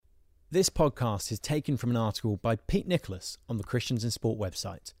This podcast is taken from an article by Pete Nicholas on the Christians in Sport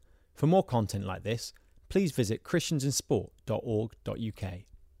website. For more content like this, please visit christiansinsport.org.uk.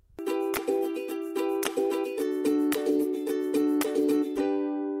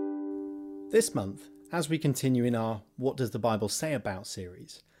 This month, as we continue in our What Does the Bible Say About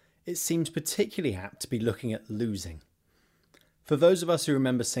series, it seems particularly apt to be looking at losing. For those of us who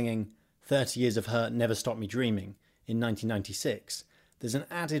remember singing 30 Years of Hurt Never Stopped Me Dreaming in 1996, there's an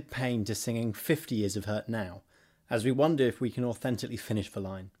added pain to singing 50 Years of Hurt now, as we wonder if we can authentically finish the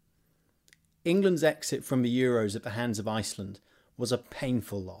line. England's exit from the Euros at the hands of Iceland was a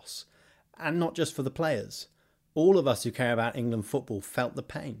painful loss, and not just for the players. All of us who care about England football felt the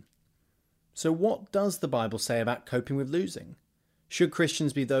pain. So what does the Bible say about coping with losing? Should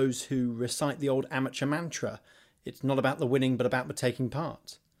Christians be those who recite the old amateur mantra, it's not about the winning but about the taking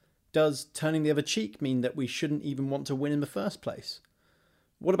part? Does turning the other cheek mean that we shouldn't even want to win in the first place?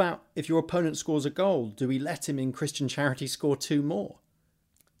 What about if your opponent scores a goal, do we let him in Christian charity score 2 more?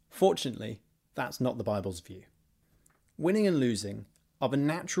 Fortunately, that's not the Bible's view. Winning and losing are the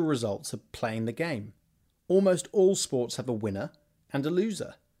natural results of playing the game. Almost all sports have a winner and a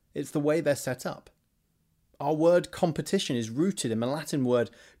loser. It's the way they're set up. Our word competition is rooted in the Latin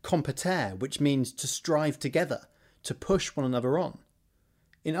word competere, which means to strive together, to push one another on.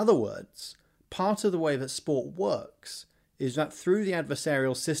 In other words, part of the way that sport works is that through the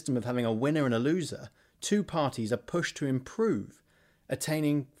adversarial system of having a winner and a loser, two parties are pushed to improve,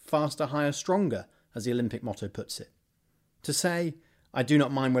 attaining faster, higher, stronger, as the Olympic motto puts it. To say, I do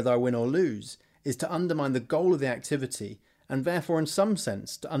not mind whether I win or lose, is to undermine the goal of the activity and therefore in some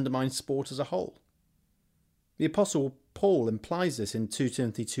sense to undermine sport as a whole. The Apostle Paul implies this in 2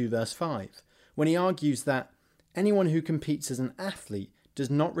 Timothy 2 verse 5, when he argues that anyone who competes as an athlete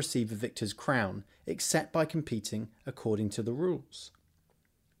does not receive the victor's crown except by competing according to the rules.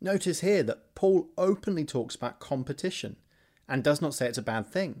 Notice here that Paul openly talks about competition and does not say it's a bad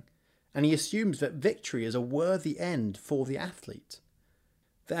thing, and he assumes that victory is a worthy end for the athlete.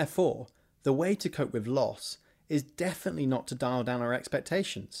 Therefore, the way to cope with loss is definitely not to dial down our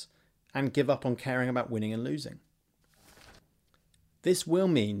expectations and give up on caring about winning and losing. This will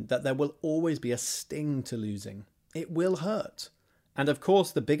mean that there will always be a sting to losing. It will hurt. And of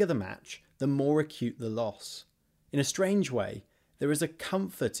course, the bigger the match, the more acute the loss. In a strange way, there is a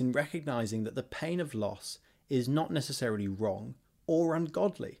comfort in recognising that the pain of loss is not necessarily wrong or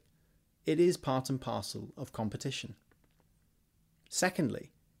ungodly. It is part and parcel of competition.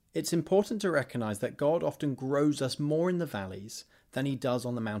 Secondly, it's important to recognise that God often grows us more in the valleys than he does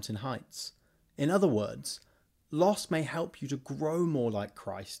on the mountain heights. In other words, loss may help you to grow more like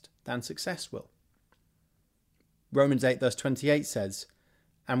Christ than success will. Romans 8 verse 28 says,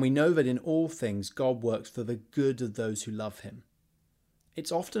 "And we know that in all things God works for the good of those who love him."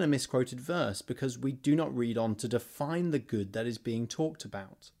 It's often a misquoted verse because we do not read on to define the good that is being talked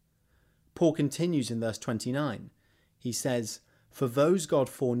about. Paul continues in verse 29. He says, "For those God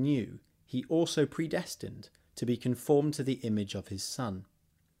foreknew, he also predestined to be conformed to the image of his Son."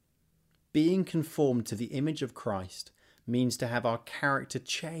 Being conformed to the image of Christ means to have our character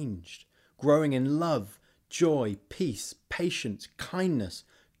changed, growing in love, joy, peace, patience, kindness,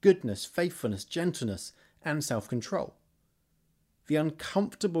 goodness, faithfulness, gentleness, and self-control. The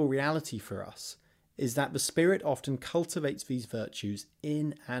uncomfortable reality for us is that the Spirit often cultivates these virtues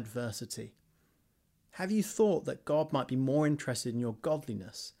in adversity. Have you thought that God might be more interested in your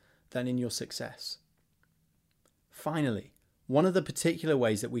godliness than in your success? Finally, one of the particular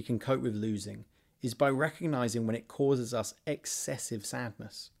ways that we can cope with losing is by recognizing when it causes us excessive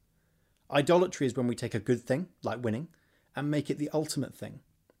sadness. Idolatry is when we take a good thing, like winning, and make it the ultimate thing.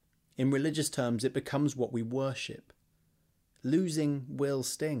 In religious terms, it becomes what we worship. Losing will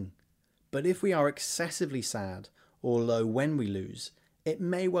sting, but if we are excessively sad or low when we lose, it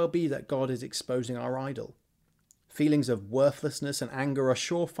may well be that God is exposing our idol. Feelings of worthlessness and anger are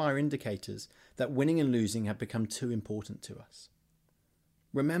surefire indicators that winning and losing have become too important to us.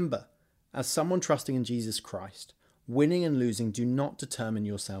 Remember, as someone trusting in Jesus Christ, winning and losing do not determine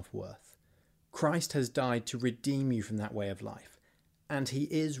your self-worth. Christ has died to redeem you from that way of life, and he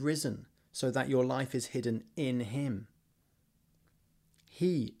is risen so that your life is hidden in him.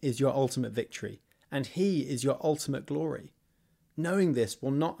 He is your ultimate victory, and he is your ultimate glory. Knowing this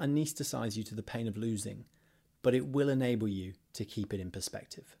will not anesthetize you to the pain of losing, but it will enable you to keep it in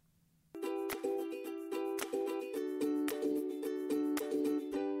perspective.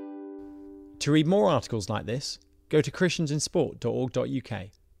 To read more articles like this, go to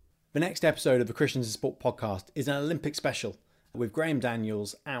christiansinsport.org.uk. The next episode of the Christians in Sport podcast is an Olympic special with Graham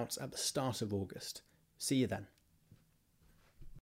Daniels out at the start of August. See you then.